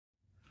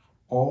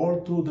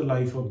all through the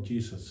life of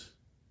Jesus,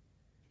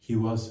 he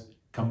was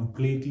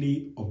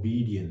completely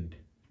obedient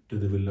to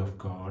the will of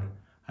God,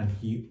 and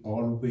he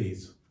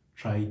always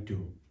tried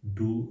to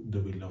do the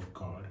will of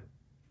God.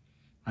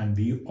 And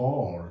we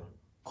all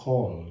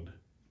called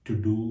to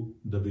do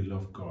the will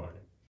of God.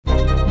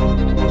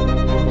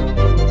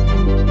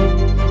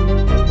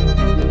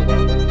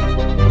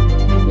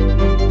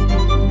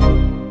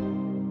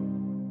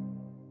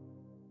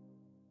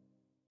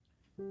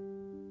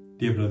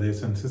 Dear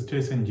brothers and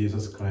sisters in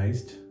Jesus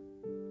Christ,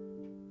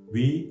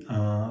 we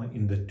are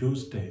in the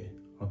Tuesday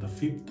of the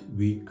 5th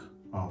week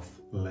of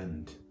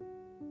Lent.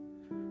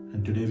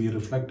 And today we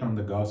reflect on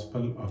the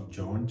Gospel of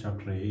John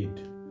chapter 8,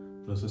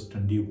 verses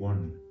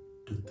 21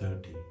 to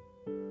 30.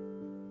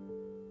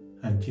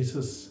 And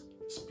Jesus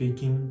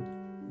speaking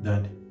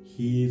that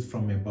he is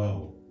from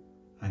above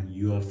and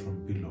you are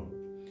from below.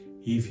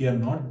 If you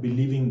are not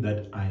believing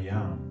that I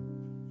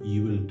am,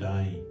 you will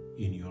die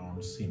in your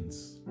own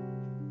sins.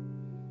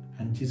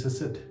 And Jesus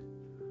said,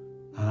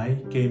 I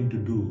came to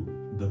do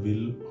the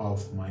will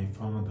of my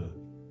Father.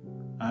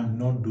 I am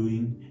not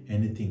doing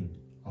anything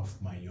of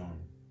my own.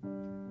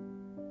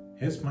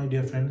 Yes, my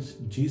dear friends,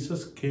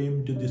 Jesus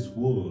came to this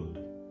world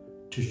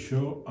to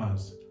show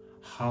us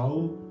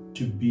how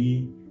to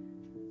be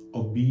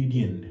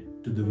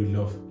obedient to the will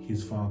of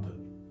his Father,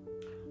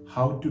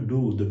 how to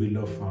do the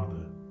will of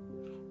Father.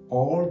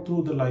 All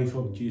through the life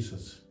of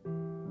Jesus,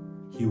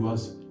 he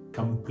was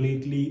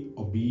completely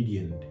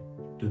obedient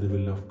to the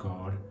will of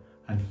God,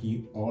 and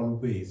he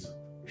always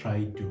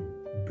tried to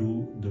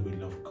do the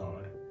will of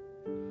God.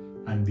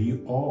 And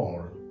we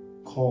all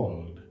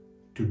called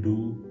to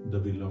do the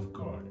will of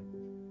God.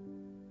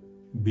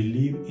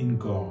 Believe in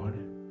God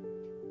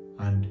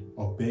and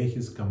obey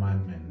his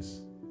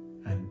commandments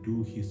and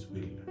do his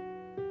will.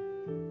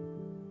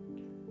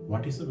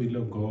 What is the will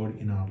of God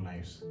in our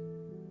lives?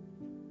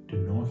 To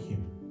know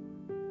him,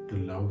 to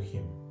love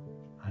him,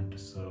 and to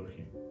serve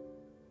him.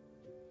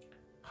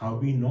 How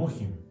we know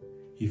him?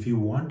 If you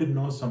want to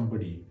know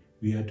somebody,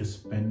 we have to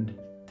spend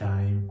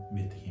time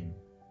with him.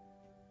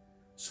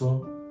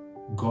 So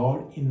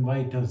God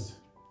invites us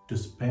to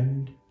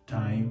spend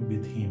time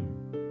with him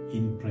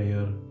in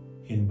prayer,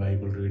 in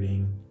Bible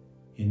reading,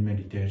 in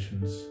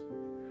meditations.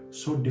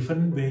 So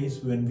different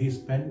ways when we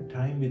spend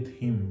time with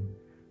him,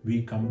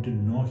 we come to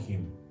know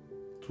him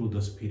through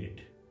the Spirit.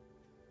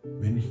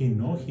 When we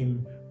know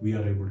him, we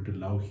are able to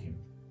love him.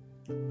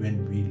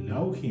 When we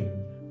love him,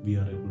 we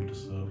are able to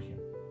serve him.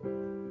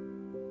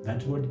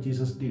 That's what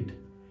Jesus did.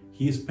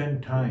 He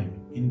spent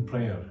time in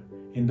prayer,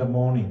 in the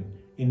morning,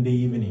 in the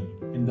evening,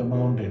 in the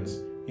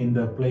mountains, in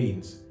the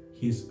plains.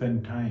 He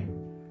spent time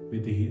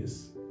with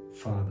his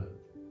Father.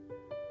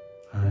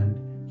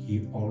 And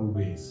he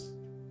always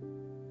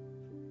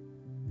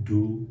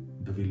do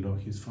the will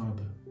of his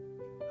Father.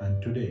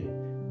 And today,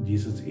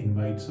 Jesus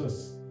invites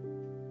us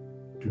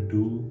to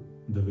do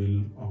the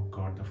will of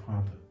God the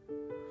Father.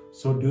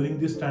 So during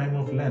this time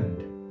of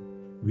Lent,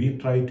 we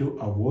try to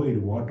avoid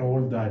what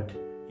all that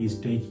is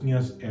taking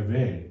us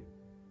away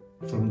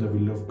from the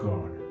will of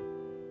God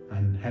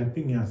and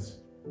helping us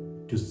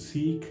to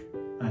seek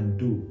and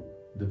do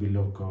the will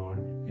of God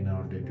in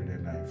our day-to-day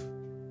life.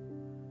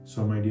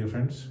 So my dear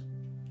friends,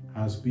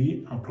 as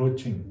we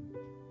approaching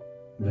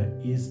the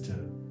Easter,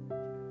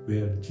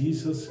 where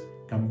Jesus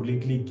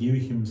completely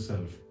gave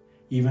himself,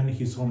 even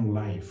his own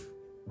life,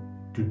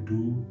 to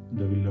do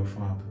the will of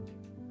Father,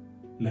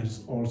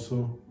 let's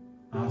also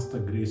ask the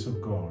grace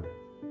of God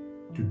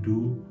to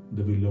do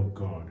the will of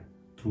God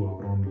through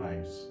our own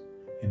lives,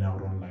 in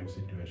our own life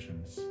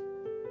situations.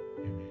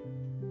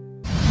 Amen.